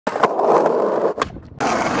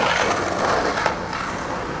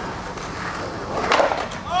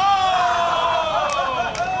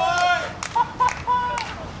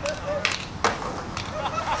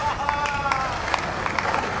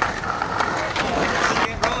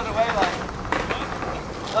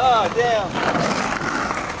Oh, damn.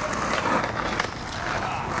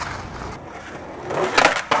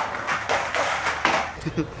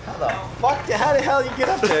 How the fuck? How the hell you get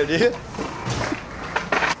up there, dude?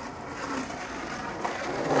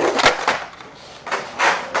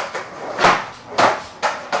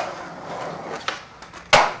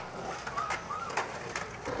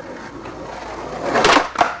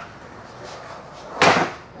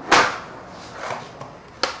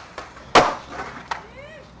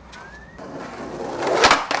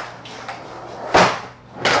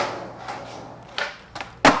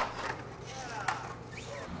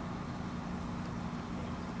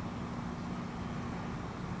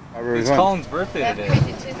 It's Colin's birthday today.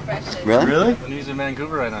 Really? Really? When he's in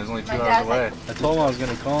Vancouver right now, he's only 2 hours away. I told him I was going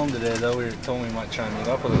to call him today, though. We told him we might try and meet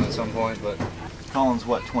up with him at some point, but... Colin's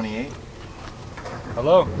what, 28?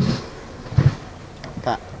 Hello?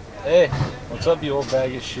 Pat. Hey, what's up, you old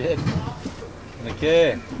bag of shit?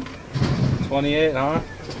 Okay. 28, huh?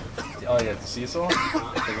 Oh, yeah, Cecil?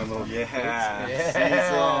 Like a little Yeah,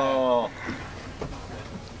 Cecil!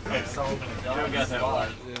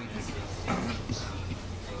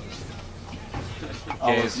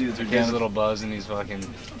 He's a little buzz and he's a fucking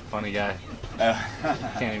funny guy.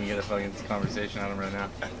 Can't even get a fucking conversation out of him right now.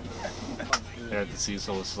 They're at the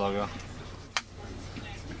Cecil with Sluggo.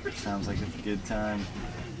 Sounds like it's a good time.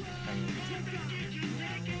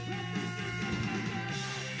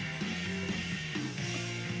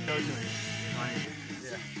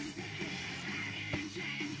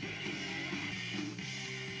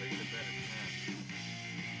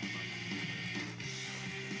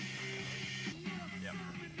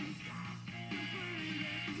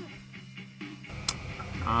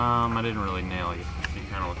 I didn't really nail you. You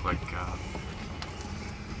kind of look like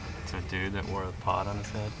it's a dude that wore a pot on his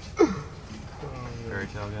head. Fairy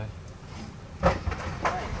tale guy.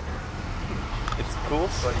 It's cool,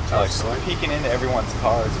 but peeking into everyone's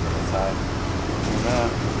cars from the side.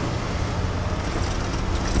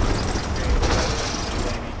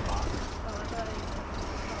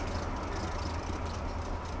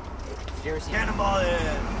 Cannonball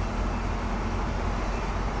in!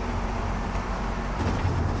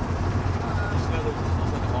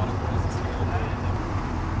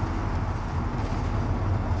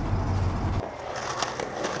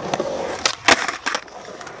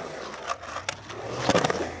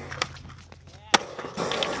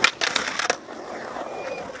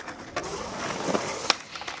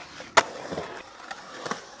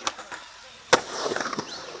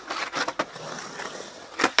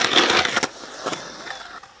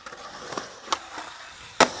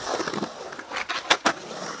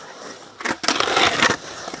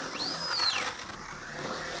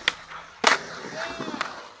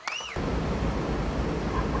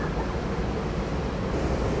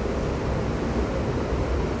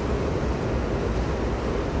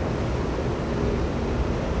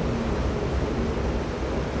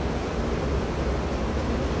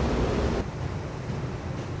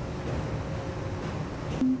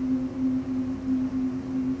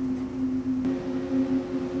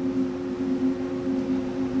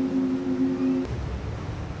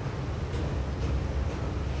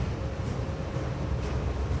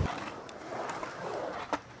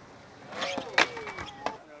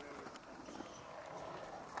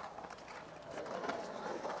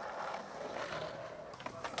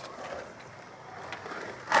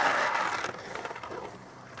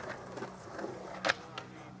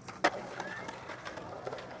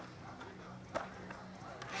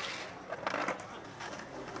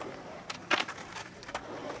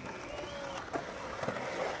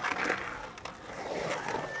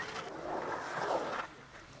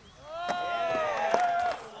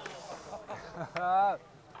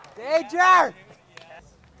 Danger!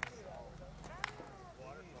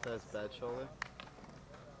 That's bad shoulder.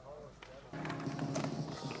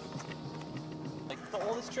 Like the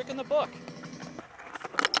oldest trick in the book.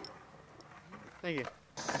 Thank you.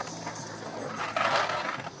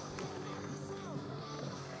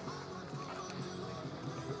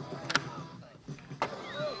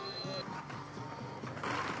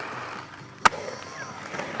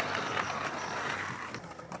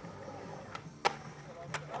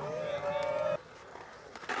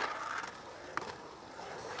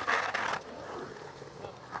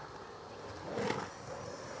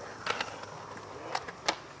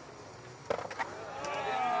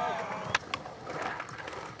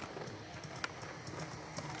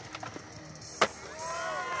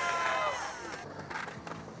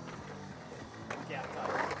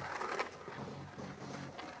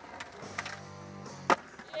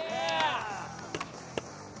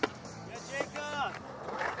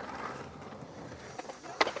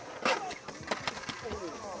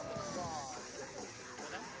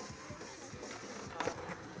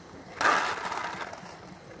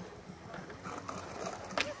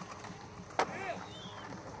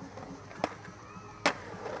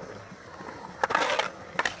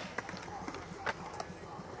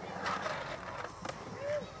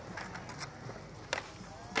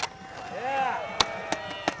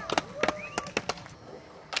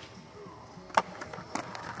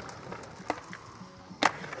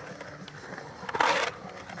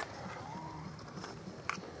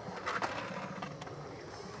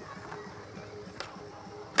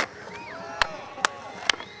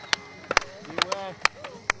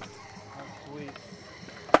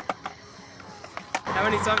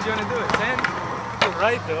 many times you want to do it? 10? You're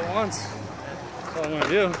right, though, once. That's all I'm going to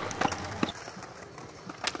do.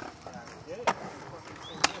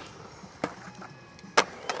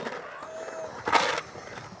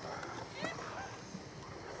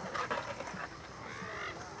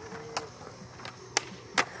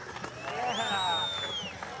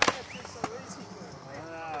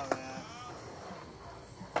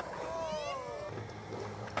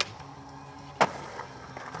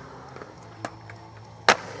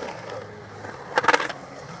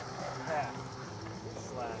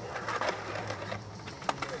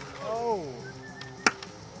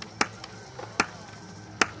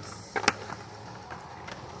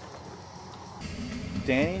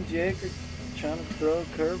 Danny and Jake are trying to throw a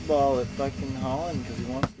curveball at fucking Holland because he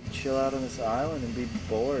wants to chill out on this island and be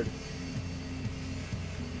bored.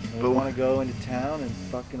 And we want to go into town and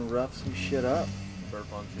fucking rough some shit up.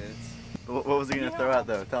 Burp on tits. What was he gonna throw out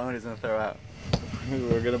though? Tell him what he's gonna throw out.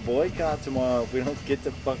 We're gonna boycott tomorrow if we don't get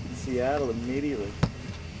to fucking Seattle immediately.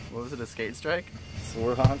 What was it, a skate strike? So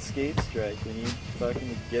we're on skate strike. We need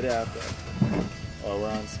fucking get out there. Oh, we're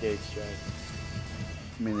on skate strike.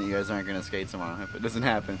 I mean that you guys aren't gonna skate tomorrow if it doesn't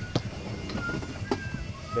happen.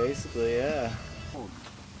 Basically, yeah.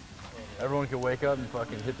 Everyone can wake up and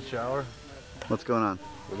fucking hit the shower. What's going on?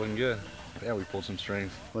 We're looking good. Yeah, we pulled some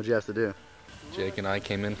strings. What'd you have to do? Jake and I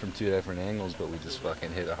came in from 2 different angles, but we just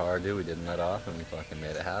fucking hit it hard, dude. We didn't let off, and we fucking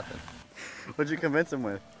made it happen. What'd you convince him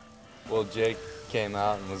with? Well, Jake came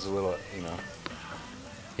out and was a little, you know,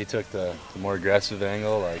 he took the more aggressive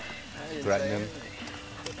angle, like threatening him.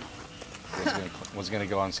 Was gonna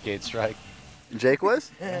go on skate strike. Jake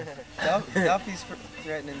was? Duffy's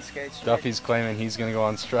threatening skate strike. Duffy's claiming he's gonna go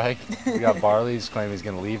on strike. We got Barley's claiming he's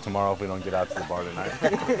gonna leave tomorrow if we don't get out to the bar tonight.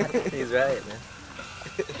 He's right, man.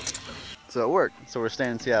 So it worked. So we're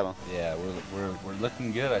staying in Seattle. Yeah, we're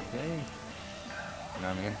looking good, I think. You know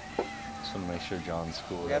what I mean? Just want to make sure John's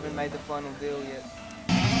cool. We haven't made the final deal yet.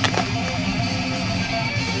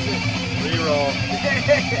 Reroll.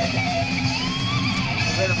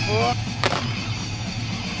 Is that a 4?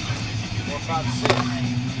 4, 5, 6.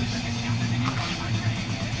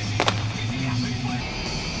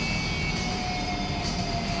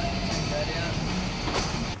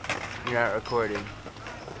 You're not recording.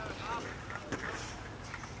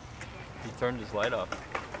 He turned his light off.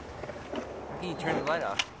 How can you turn the light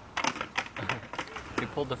off? He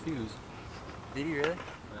pulled the fuse. Did he really?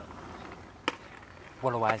 Yeah.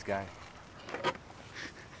 What a wise guy.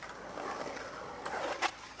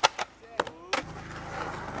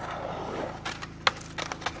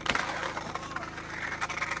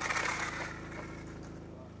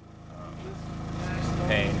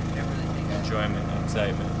 Pain, enjoyment,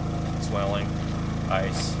 excitement, swelling,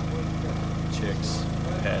 ice, chicks,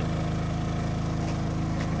 head,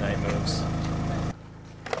 night moves.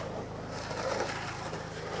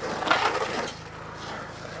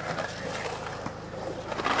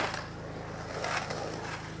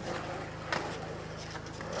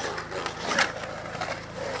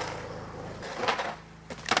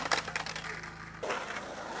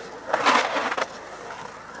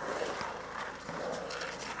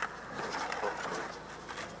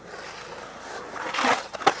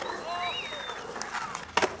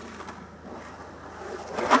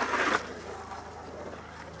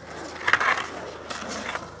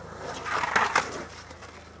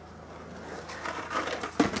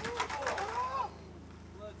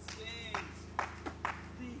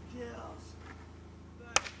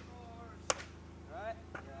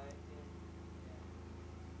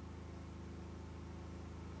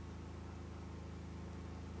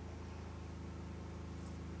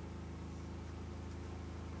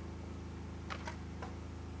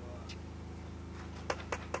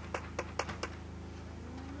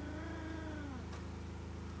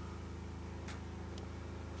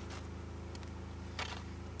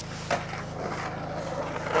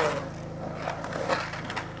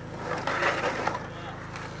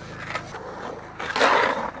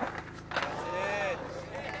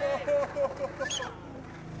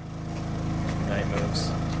 Night moves.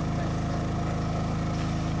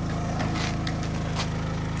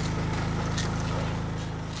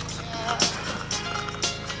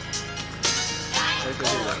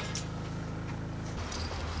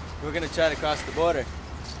 We're gonna try to cross the border.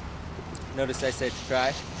 Notice I said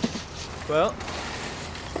try. Well,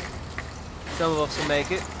 some of us will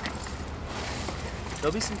make it.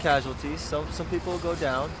 There'll be some casualties. Some people will go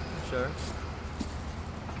down, I'm sure.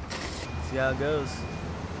 See how it goes.